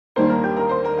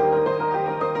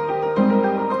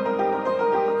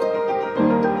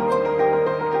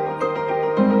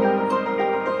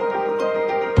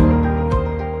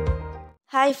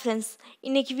Hi friends,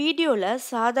 இன்னைக்கு வீடியோவில்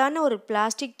சாதாரண ஒரு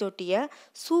பிளாஸ்டிக் தொட்டியை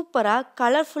சூப்பராக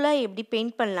கலர்ஃபுல்லாக எப்படி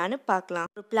பெயிண்ட் பண்ணலான்னு பார்க்கலாம்.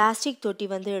 ஒரு பிளாஸ்டிக் தொட்டி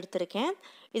வந்து எடுத்திருக்கேன்.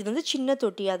 இது வந்து சின்ன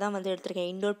தொட்டியாக தான் வந்து எடுத்திருக்கேன்.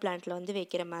 இன்டோர் பிளான்ட்டில் வந்து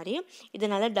வைக்கிற மாதிரி. இதை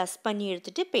நல்லா டஸ்ட் பண்ணி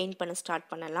எடுத்துகிட்டு பெயிண்ட் பண்ண ஸ்டார்ட்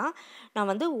பண்ணலாம். நான்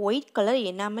வந்து ஒயிட் கலர்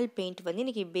எனாமல் பெயிண்ட் வந்து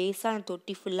இன்றைக்கி பேஸாக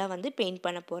தொட்டி ஃபுல்லாக வந்து பெயிண்ட்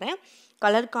பண்ண போகிறேன்.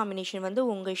 கலர் காம்பினேஷன் வந்து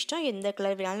உங்கள் இஷ்டம், எந்த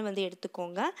கலர் வேணாலும் வந்து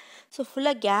எடுத்துக்கோங்க. ஸோ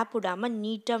ஃபுல்லாக கேப் விடாமல்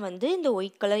நீட்டாக வந்து இந்த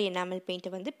ஒயிட் கலர் எனாமல்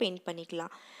பெயிண்ட்டை வந்து பெயிண்ட்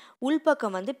பண்ணிக்கலாம்.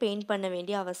 உள்பக்கம் வந்து பெயிண்ட் பண்ண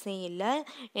வேண்டிய அவசியம் இல்லை,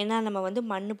 ஏன்னா நம்ம வந்து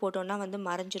மண் போட்டோன்னா வந்து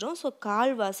மறைஞ்சிரும். ஸோ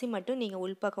கால்வாசி மட்டும் நீங்கள்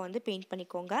உள்பக்கம் வந்து பெயிண்ட்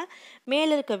பண்ணிக்கோங்க.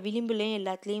 மேலே இருக்க விளிம்புலேயும்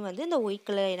எல்லாத்துலேயும் வந்து இந்த ஒயிட்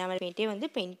கலர் எனாமல் பெயிண்ட்டே வந்து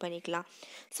பெயிண்ட் பண்ணிக்கலாம்.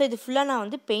 ஸோ இது ஃபுல்லாக நான்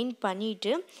வந்து பெயிண்ட்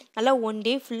பண்ணிவிட்டு நல்லா ஒன்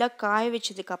டே ஃபுல்லாக காய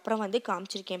வச்சதுக்கப்புறம் வந்து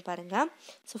காமிச்சிருக்கேன் பாருங்கள்.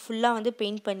 ஸோ ஃபுல்லாக வந்து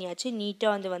பெயிண்ட் பண்ணியாச்சு,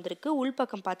 நீட்டாக வந்து வந்திருக்கு.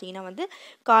 உள்பக்கம் பார்த்தீங்கன்னா வந்து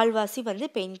கால்வாசி வந்து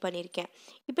பெயிண்ட் பண்ணியிருக்கேன்.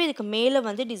 இப்போ இதுக்கு மேலே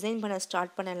வந்து டிசைன் பண்ண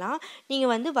ஸ்டார்ட் பண்ணலாம்.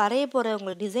 நீங்கள் வந்து வரைய போகிற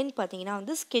உங்களுக்கு டிசைன் பார்த்தீங்கன்னா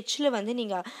வந்து ஸ்கெட்சில் வந்து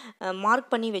நீங்கள் மார்க்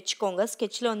பண்ணி வச்சுக்கோங்க.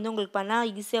 ஸ்கெட்சில் வந்து உங்களுக்கு பண்ணால்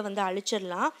ஈஸியாக வந்து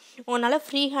அழிச்சிடலாம். உங்களால்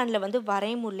ஃப்ரீ ஹேண்டில் வந்து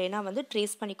வரைய முடியலன்னா வந்து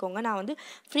ட்ரேஸ் பண்ணிக்கோங்க. நான் வந்து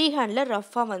ஃப்ரீ ஹேண்டில்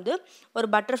ரஃப்பாக வந்து ஒரு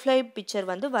பட்டர்ஃப்ளை பிக்சர்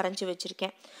வந்து வரைஞ்சி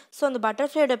வச்சுருக்கேன். ஸோ அந்த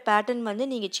பட்டர்ஃப்ளையோட பேட்டர்ன் வந்து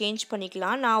நீங்கள் சேஞ்ச்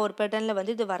பண்ணிக்கலாம். நான் ஒரு பேட்டர்னில்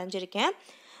வந்து இது வரைஞ்சிருக்கேன்.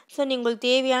 ஸோ உங்களுக்கு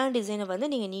தேவையான டிசைனை வந்து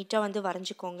நீங்கள் நீட்டாக வந்து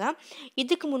வரைஞ்சிக்கோங்க.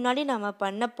 இதுக்கு முன்னாடி நம்ம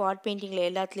பண்ண பாட் பெயிண்டிங்கில்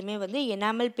எல்லாத்துலேயுமே வந்து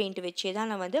எனாமல் பெயிண்ட் வச்சே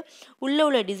தான் நான் வந்து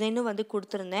உள்ள டிசைனும் வந்து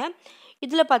கொடுத்துருந்தேன்.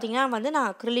 இதில் பார்த்தீங்கன்னா வந்து நான்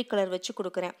அக்ரிலிக் கலர் வச்சு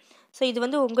கொடுக்குறேன். ஸோ இது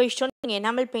வந்து உங்கள் இஷ்டம், நீங்கள்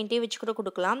எனாமல் பெயிண்ட்டே வச்சு கூட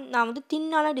கொடுக்கலாம். நான் வந்து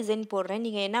தின்னாலாம் டிசைன் போடுறேன்.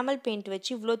 நீங்கள் எனாமல் பெயிண்ட் வச்சு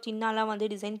இவ்வளோ தின்னாலாம் வந்து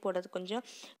டிசைன் போடுறது கொஞ்சம்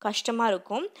கஷ்டமாக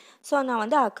இருக்கும். ஸோ நான்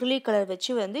வந்து அக்ரிலிக் கலர்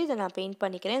வச்சு வந்து இதை நான் பெயிண்ட்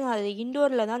பண்ணிக்கிறேன். நான் அது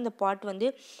இண்டோரில் தான் இந்த பாட் வந்து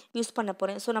யூஸ் பண்ண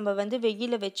போகிறேன். ஸோ நம்ம வந்து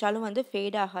வெயிலில் வச்சாலும் வந்து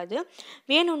ஃபேட் ஆகாது.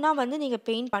 வேணும்னா வந்து நீங்கள்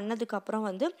பெயிண்ட் பண்ணதுக்கப்புறம்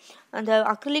வந்து அந்த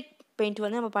அக்ரிலிக் பெயிண்ட்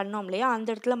வந்து நம்ம பண்ணோம் இல்லையா, அந்த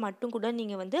இடத்துல மட்டும் கூட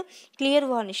நீங்கள் வந்து கிளியர்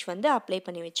வார்னிஷ் வந்து அப்ளை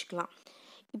பண்ணி வச்சுக்கலாம்.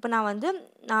 இப்போ நான்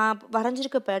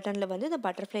வரைஞ்சிருக்க பேட்டர்னில் வந்து இந்த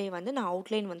பட்டர்ஃப்ளையை வந்து நான்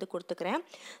அவுட்லைன் வந்து கொடுத்துக்கிறேன்.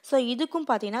 ஸோ இதுக்கும்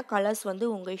பார்த்தீங்கன்னா கலர்ஸ் வந்து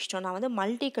உங்கள் இஷ்டம். நான் வந்து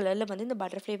மல்டி கலரில் வந்து இந்த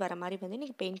பட்டர்ஃப்ளை வர மாதிரி வந்து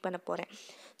இன்றைக்கி பெயிண்ட் பண்ண போகிறேன்.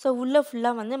 ஸோ உள்ளே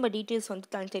ஃபுல்லாக வந்து நம்ம டீட்டெயில்ஸ் வந்து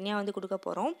தனித்தனியாக வந்து கொடுக்க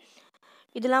போகிறோம்.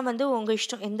 இதெல்லாம் வந்து உங்கள்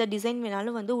இஷ்டம், எந்த டிசைன்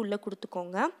வேணாலும் வந்து உள்ளே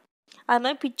கொடுத்துக்கோங்க. அது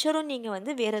மாதிரி பிக்சரும் நீங்கள்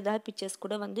வந்து வேறு ஏதாவது பிக்சர்ஸ்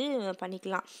கூட வந்து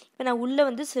பண்ணிக்கலாம். இப்போ நான் உள்ளே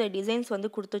வந்து சில டிசைன்ஸ் வந்து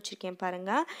கொடுத்து வச்சுருக்கேன்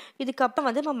பாருங்கள். இதுக்கப்புறம்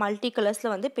வந்து நம்ம மல்டி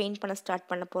கலர்ஸில் வந்து பெயிண்ட் பண்ண ஸ்டார்ட்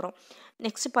பண்ண போகிறோம்.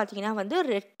 நெக்ஸ்ட்டு பார்த்தீங்கன்னா வந்து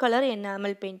ரெட் கலர்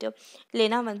எனாமல் பெயிண்ட்டு,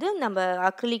 இல்லைன்னா வந்து நம்ம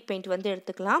அக்ரிலிக் பெயிண்ட் வந்து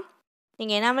எடுத்துக்கலாம்.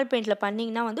 நீங்கள் எனாமல் பெயிண்டில்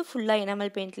பண்ணிங்கன்னா வந்து ஃபுல்லாக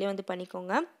எனாமல் பெயிண்ட்லேயே வந்து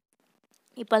பண்ணிக்கோங்க.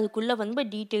 இப்போ அதுக்குள்ளே வந்து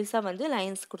டீட்டெயில்ஸாக வந்து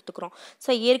லைன்ஸ் கொடுத்துக்குறோம். ஸோ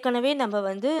ஏற்கனவே நம்ம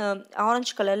வந்து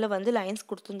ஆரஞ்சு கலரில் வந்து லைன்ஸ்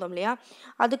கொடுத்துருந்தோம் இல்லையா,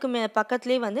 அதுக்கு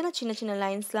பக்கத்துலேயே வந்து நான் சின்ன சின்ன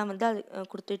லைன்ஸ்லாம் வந்து அது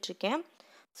கொடுத்துட்ருக்கேன்.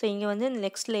 ஸோ இங்கே வந்து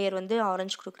நெக்ஸ்ட் லேயர் வந்து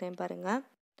ஆரஞ்சு கொடுக்குறேன் பாருங்கள்.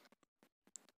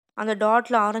 அந்த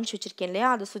டாட்டில் ஆரஞ்சு வச்சுருக்கேன் இல்லையா,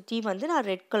 அதை சுற்றி வந்து நான்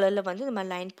ரெட் கலரில் வந்து இந்த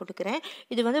மாதிரி லைன் போட்டுக்கிறேன்.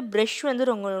 இது வந்து ப்ரெஷ் வந்து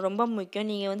ரொம்ப ரொம்ப முக்கியம்.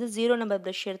 நீங்கள் வந்து 0 நம்பர்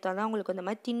ப்ரெஷ் எடுத்தால் தான் உங்களுக்கு இந்த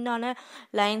மாதிரி தின்னான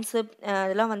லைன்ஸு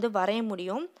இதெல்லாம் வந்து வரைய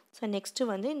முடியும். ஸோ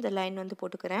நெக்ஸ்ட்டு வந்து இந்த லைன் வந்து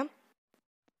போட்டுக்கிறேன்.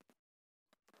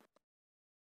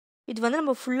 இது வந்து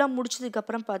நம்ம ஃபுல்லாக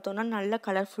முடிச்சதுக்கப்புறம் பார்த்தோன்னா நல்லா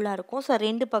கலர்ஃபுல்லாக இருக்கும். ஸோ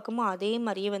 2 பக்கமும் அதே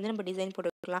மாதிரியே வந்து நம்ம டிசைன்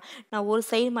போட்டுக்கலாம். நான் ஒரு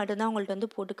சைடு மட்டும்தான் உங்கள்கிட்ட வந்து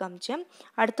போட்டு காமிச்சேன்.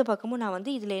 அடுத்த பக்கமும் நான்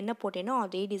வந்து இதில் என்ன போட்டேனோ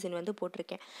அதே டிசைன் வந்து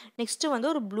போட்டிருக்கேன். நெக்ஸ்ட்டு வந்து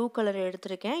ஒரு ப்ளூ கலர்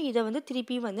எடுத்திருக்கேன். இதை வந்து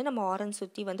திருப்பி வந்து நம்ம ஆரஞ்சு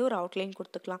சுற்றி வந்து ஒரு அவுட்லைன்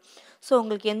கொடுத்துக்கலாம். ஸோ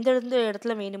உங்களுக்கு எந்த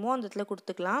இடத்துல வேணுமோ அந்த இடத்துல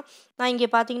கொடுத்துக்கலாம். நான் இங்கே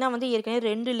பார்த்தீங்கன்னா வந்து ஏற்கனவே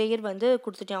 2 லேயர் வந்து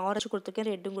கொடுத்துட்டேன். ஆரஞ்சு கொடுத்துருக்கேன்,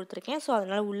 ரெட்டும் கொடுத்துருக்கேன். ஸோ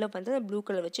அதனால் உள்ளே வந்து ப்ளூ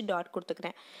கலர் வச்சு டாட்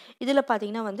கொடுத்துக்கிறேன். இதில்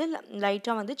பார்த்தீங்கன்னா வந்து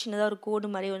லைட்டாக வந்து சின்னதாக ஒரு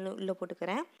கோடு மாதிரி ஒன்று உள்ளே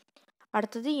போட்டுக்கிறேன்.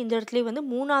 அடுத்தது இந்த இடத்துலேயே வந்து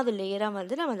 3வது லேயராக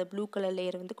வந்து நம்ம அந்த ப்ளூ கலர்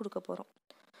லேயர் வந்து கொடுக்க போகிறோம்.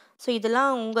 ஸோ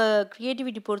இதெல்லாம் உங்கள்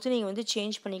க்ரியேட்டிவிட்டி பொறுத்து நீங்கள் வந்து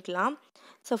சேஞ்ச் பண்ணிக்கலாம்.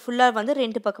 ஸோ ஃபுல்லாக வந்து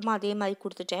 2 பக்கமும் அதே மாதிரி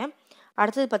கொடுத்துட்டேன்.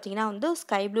 அடுத்தது பார்த்திங்கன்னா வந்து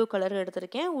ஸ்கை ப்ளூ கலர்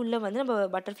எடுத்திருக்கேன். உள்ளே வந்து நம்ம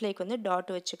பட்டர்ஃப்ளைக்கு வந்து டாட்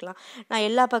வச்சுக்கலாம். நான்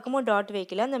எல்லா பக்கமும் டாட்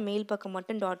வைக்கல, அந்த மேல் பக்கம்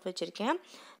மட்டும் டாட் வச்சுருக்கேன்.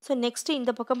 ஸோ நெக்ஸ்ட்டு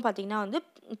இந்த பக்கம் பார்த்திங்கன்னா வந்து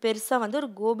பெருசாக வந்து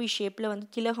ஒரு கோபி ஷேப்பில் வந்து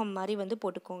திலகம் மாதிரி வந்து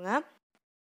போட்டுக்கோங்க.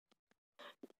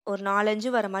 ஒரு 4, 5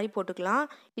 வர மாதிரி போட்டுக்கலாம்.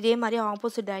 இதே மாதிரி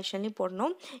ஆப்போசிட் டைரக்ஷன்லேயும்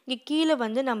போடணும். இங்கே கீழே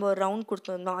வந்து நம்ம ஒரு ரவுண்ட்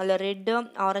கொடுத்துருந்தோம், அதில் ரெட்டு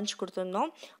ஆரஞ்சு கொடுத்துருந்தோம்.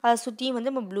 அதை சுற்றியும்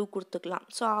வந்து நம்ம ப்ளூ கொடுத்துக்கலாம்.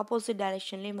 ஸோ ஆப்போசிட்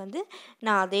டைரக்ஷன்லேயும் வந்து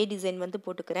நான் அதே டிசைன் வந்து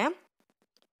போட்டுக்கிறேன்.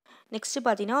 நெக்ஸ்ட்டு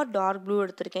பார்த்தீங்கன்னா ஒரு டார்க் ப்ளூ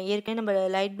எடுத்திருக்கேன். ஏற்கனவே நம்ம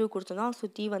லைட் ப்ளூ கொடுத்துருந்தோம்,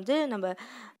 சுற்றி வந்து நம்ம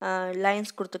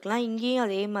லைன்ஸ் கொடுத்துக்கலாம். இங்கேயும்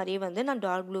அதே மாதிரியே வந்து நான்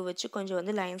டார்க் ப்ளூ வச்சு கொஞ்சம்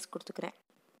வந்து லைன்ஸ் கொடுத்துக்கிறேன்.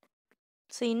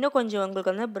 ஸோ இன்னும் கொஞ்சம்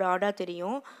உங்களுக்கு வந்து ப்ராடாக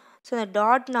தெரியும். ஸோ அந்த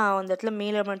டாட் நான் அந்த இடத்துல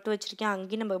மேலே மட்டும் வச்சுருக்கேன்.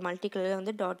 அங்கேயும் நம்ம மல்டி கலரில்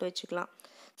வந்து டாட் வச்சுக்கலாம்.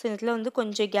 ஸோ இந்த இடத்துல வந்து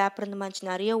கொஞ்சம் கேப் இருந்த மாதிரி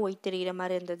நிறைய ஒயிட் தெரிகிற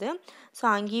மாதிரி இருந்தது. ஸோ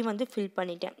அங்கேயும் வந்து ஃபில்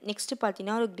பண்ணிட்டேன். நெக்ஸ்ட்டு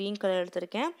பார்த்தீங்கன்னா ஒரு க்ரீன் கலர்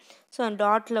எடுத்திருக்கேன். ஸோ அந்த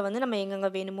டாட்டில் வந்து நம்ம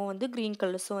எங்கெங்கே வேணுமோ வந்து க்ரீன்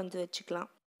கலர்ஸும் வந்து வச்சுக்கலாம்.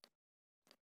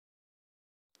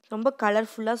 ரொம்ப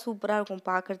கலர்ஃபுல்லாக சூப்பராக இருக்கும்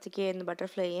பார்க்குறதுக்கே இந்த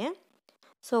பட்டர்ஃப்ளையே.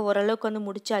 ஸோ ஓரளவுக்கு வந்து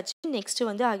முடிச்சாச்சு. நெக்ஸ்ட்டு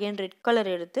வந்து அகைன் ரெட் கலர்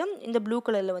எடுத்து இந்த ப்ளூ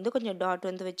கலரில் வந்து கொஞ்சம் டாட்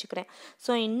வந்து வச்சுக்கிறேன்.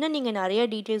 ஸோ இன்னும் நீங்கள் நிறைய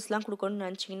டீட்டெயில்ஸ்லாம் கொடுக்கணும்னு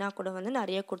நினச்சிங்கன்னா கூட வந்து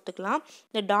நிறைய கொடுத்துக்கலாம்.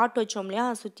 இந்த டாட் வச்சோம் இல்லையா,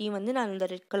 சுற்றி வந்து நான் இந்த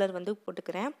ரெட் கலர் வந்து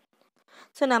போட்டுக்கிறேன்.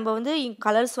 ஸோ நம்ம வந்து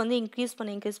கலர்ஸ் வந்து இன்க்ரீஸ்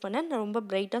பண்ண ரொம்ப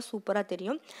பிரைட்டாக சூப்பராக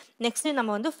தெரியும். நெக்ஸ்ட்டு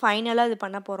நம்ம வந்து ஃபைனலாக இது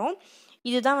பண்ண போகிறோம்.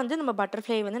 இதுதான் வந்து நம்ம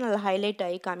பட்டர்ஃப்ளை வந்து நல்லா ஹைலைட்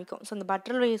ஆகி காமிக்கும். ஸோ அந்த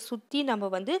பட்டர்ஃப்ளையை சுற்றி நம்ம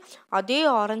வந்து அதே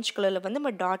ஆரஞ்சு கலரில் வந்து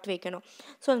நம்ம டாட் வைக்கணும்.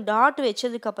 ஸோ அந்த டாட்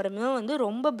வச்சதுக்கப்புறமே வந்து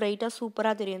ரொம்ப பிரைட்டாக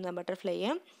சூப்பராக தெரியும் இந்த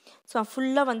பட்டர்ஃப்ளையை. ஸோ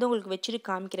ஃபுல்லாக வந்து உங்களுக்கு வச்சுட்டு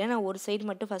காமிக்கிறேன். நான் ஒரு சைடு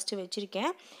மட்டும் ஃபஸ்ட்டு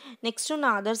வச்சுருக்கேன். நெக்ஸ்ட்டும்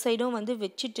நான் அதர் சைடும் வந்து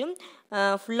வச்சுட்டு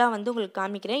ஃபுல்லாக வந்து உங்களுக்கு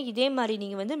காமிக்கிறேன். இதே மாதிரி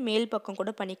நீங்கள் வந்து மேல் பக்கம்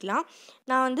கூட பண்ணிக்கலாம்.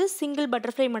 நான் வந்து சிங்கிள்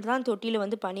பட்டர்ஃப்ளை மட்டும் தான் தொட்டியில்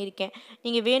வந்து பண்ணியிருக்கேன்.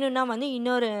 நீங்கள் வேணும்னா வந்து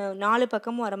இன்னொரு 4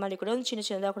 பக்கமும் வர மாதிரி கூட வந்து சின்ன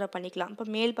சின்னதாக கூட பண்ணிக்கலாம். இப்போ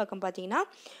மேல் பக்கம் பார்த்தீங்கன்னா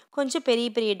கொஞ்சம் பெரிய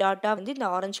பெரிய டாட்டாக வந்து இந்த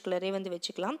ஆரஞ்சு கலரே வந்து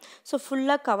வச்சுக்கலாம். ஸோ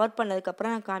ஃபுல்லாக கவர்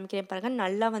பண்ணதுக்கப்புறம் நான் காமிக்கிறேன் பாருங்கள்.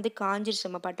 நல்லா வந்து காஞ்சிருச்சு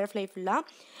நம்ம பட்டர்ஃப்ளை ஃபுல்லாக.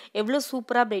 எவ்வளோ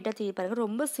சூப்பராக பிரைட்டாக தெரியுது பாருங்கள்.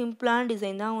 ரொம்ப சிம்பிளான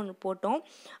டிசைன் தான் ஒன்று போட்டோம்.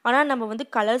 ஆனால் நம்ம வந்து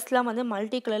கலர்ஸ்லாம் வந்து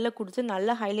மல்டி கலரில் கொடுத்து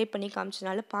நல்லா ஹைலைட் பண்ணி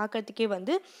காமிச்சதுனால பார்க்கறதுக்கே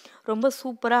வந்து ரொம்ப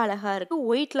சூப்பராக அழகாக இருக்குது.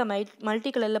 ஒயிட்டில் மல்டி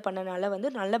கலரில் பண்ணனால வந்து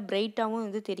நல்லா பிரைட்டாகவும்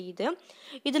வந்து தெரியுது.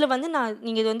 இதில் வந்து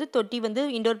நீங்கள் இது வந்து தொட்டி வந்து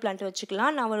இண்டோர் பிளான்ட்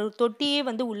வச்சுக்கலாம். நான் ஒரு தொட்டியே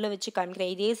வந்து உள்ளே வச்சு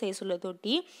காமிக்கிறேன். இதே சைஸ் உள்ள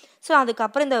தொட்டி. ஸோ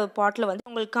அதுக்கப்புறம் இந்த பாட்டில் வந்து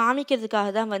உங்களுக்கு காமிக்கிறதுக்காக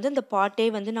தான் வந்து இந்த பாட்டே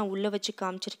வந்து நான் உள்ளே வச்சு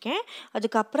காமிச்சிருக்கேன்.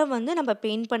 அதுக்கப்புறம் வந்து நம்ம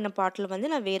பெயிண்ட் பண்ண பாட்டில் வந்து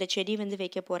நான் வேறு செடி வந்து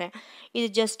வைக்க போகிறேன். இது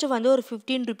ஜஸ்ட்டு வந்து ஒரு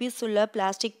 15 ருபீஸ் உள்ள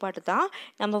பிளாஸ்டிக் பாட்டு தான்.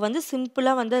 நம்ம வந்து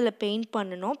சிம்பிளாக வந்து அதில் பெயிண்ட்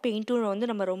பண்ணணும். பெயிண்ட்டும்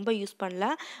வந்து நம்ம ரொம்ப யூஸ் பண்ணல.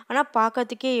 ஆனால்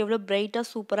பார்க்கறதுக்கே எவ்வளோ பிரைட்டாக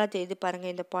சூப்பராக தெரியுது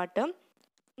பாருங்கள் இந்த பாட்டு.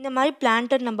 இந்த மாதிரி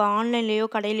பிளான்ட்டட் நம்ம ஆன்லைன்லேயோ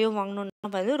கடையிலையோ வாங்கினோம்னா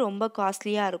வந்து ரொம்ப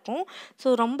காஸ்ட்லியாக இருக்கும். ஸோ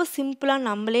ரொம்ப சிம்பிளாக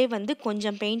நம்மளே வந்து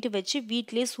கொஞ்சம் பெயிண்ட் வச்சு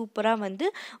வீட்டிலே சூப்பராக வந்து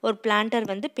ஒரு பிளான்டர்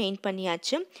வந்து பெயிண்ட்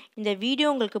பண்ணியாச்சு. இந்த வீடியோ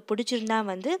உங்களுக்கு பிடிச்சிருந்தா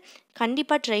வந்து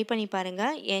கண்டிப்பாக ட்ரை பண்ணி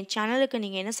பாருங்கள். என் சேனலுக்கு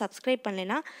நீங்கள் என்ன சப்ஸ்கிரைப்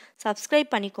பண்ணலைன்னா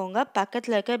சப்ஸ்கிரைப் பண்ணிக்கோங்க.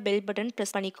 பக்கத்தில் இருக்க பெல் பட்டன்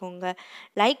ப்ரெஸ் பண்ணிக்கோங்க.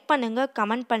 லைக் பண்ணுங்கள்,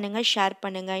 கமெண்ட் பண்ணுங்கள், ஷேர்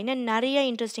பண்ணுங்கள். இன்னும் நிறைய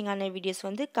இன்ட்ரெஸ்டிங்கான வீடியோஸ்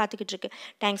வந்து காத்துக்கிட்டு இருக்கு.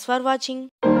 தேங்க்ஸ் ஃபார் வாட்சிங்.